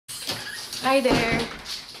Hi there.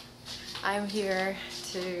 I'm here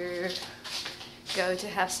to go to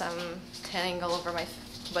have some tanning all over my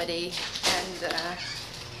body, and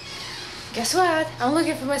guess what? I'm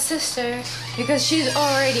looking for my sister because she's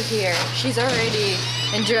already here. She's already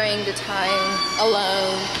enjoying the time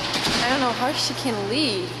alone. I don't know how she can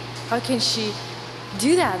leave. How can she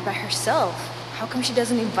do that by herself? How come she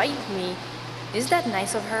doesn't invite me? Is that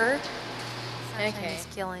nice of her? Okay, it's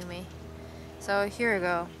killing me. So here we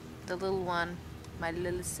go. The little one, my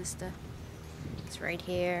little sister. It's right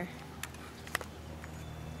here.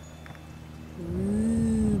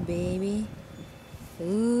 Ooh, baby.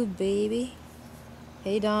 Ooh, baby.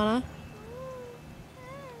 Hey, Donna.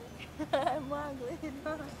 I'm ugly.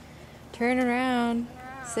 Turn around.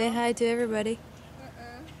 No. Say hi to everybody.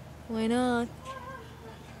 Why not?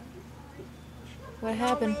 What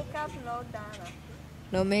happened? No makeup, no Donna.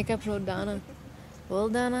 No makeup, no Donna. Well,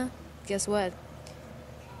 Donna, guess what?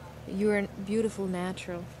 You're beautiful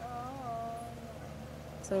natural. Oh.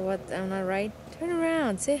 So what, am I right? Turn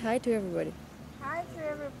around. Say hi to everybody. Hi to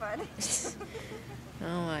everybody.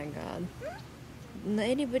 Oh my god.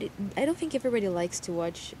 I don't think everybody likes to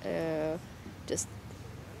watch just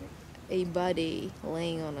a body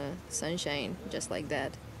laying on a sunshine just like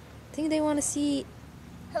that. I think they want to see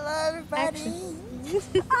Hello everybody.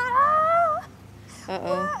 Ah!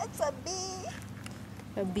 Uh-oh. Wow, it's a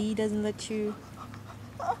bee. A bee doesn't let you...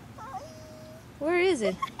 Where is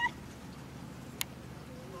it?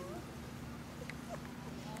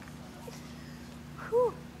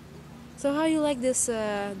 Whew. So how you like this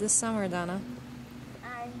this summer, Donna?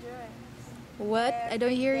 I enjoy What? I don't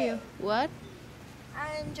hear you. What?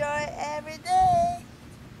 I enjoy every day.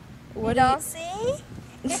 What You do don't see?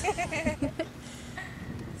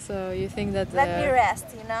 So you think that Let me rest,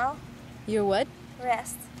 you know? you're what?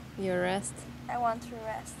 Rest. Your rest? I want to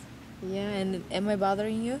rest. Yeah, and am I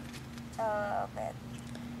bothering you? A little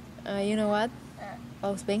bit. You know what? Uh.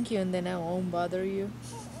 I'll spank you and then I won't bother you.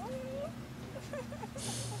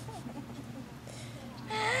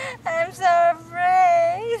 I'm so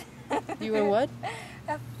afraid. You were what?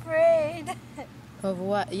 Afraid. Of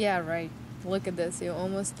what? Yeah, right. Look at this. You're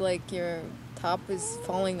almost like your top is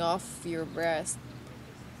falling off your breast.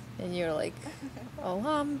 And you're like, oh,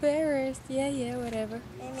 I'm embarrassed. Yeah, whatever.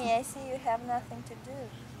 Amy, I see you have nothing to do.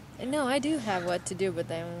 No, I do have what to do,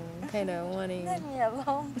 but I'm kind of wanting... Let me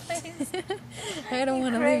alone, please. I don't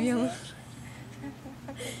want to leave you alone.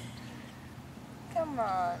 Come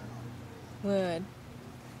on. What?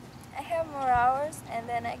 I have more hours and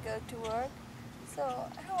then I go to work. So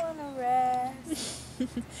I want to rest.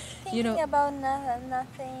 You know... Thinking about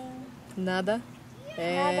nothing. Nada?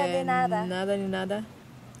 Nada de nada. Nada de nada.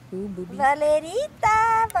 Ooh, booby.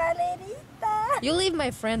 Valerita, Valerita. You leave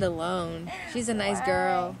my friend alone. She's a nice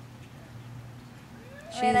girl.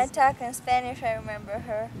 When I talk in Spanish, I remember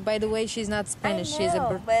her. By the way, she's not Spanish. She's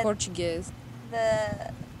know, but Portuguese.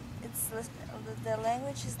 The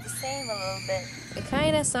language is the same a little bit.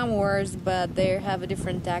 Kind of some words, but they have a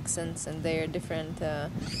different accents and they're different Valerita,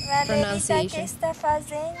 pronunciation. ¿qué está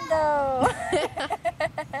fazendo?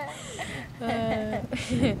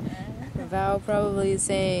 Val probably is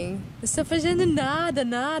saying, estou fazendo nada,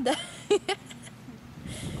 nada.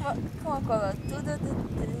 Como falou? Tudo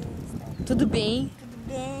bem? Tudo bem?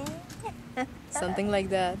 Something like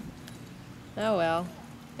that. Oh well.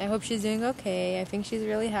 I hope she's doing okay. I think she's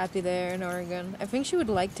really happy there in Oregon. I think she would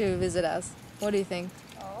like to visit us. What do you think?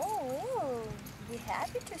 Oh, we'll be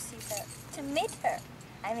happy to see her, to meet her.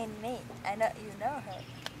 I mean, meet. I know you know her.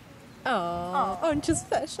 Oh, aren't you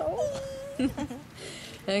special?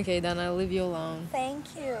 Okay, then I'll leave you alone.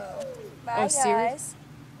 Thank you. Bye, Oh, guys. serious?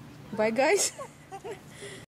 Bye, guys.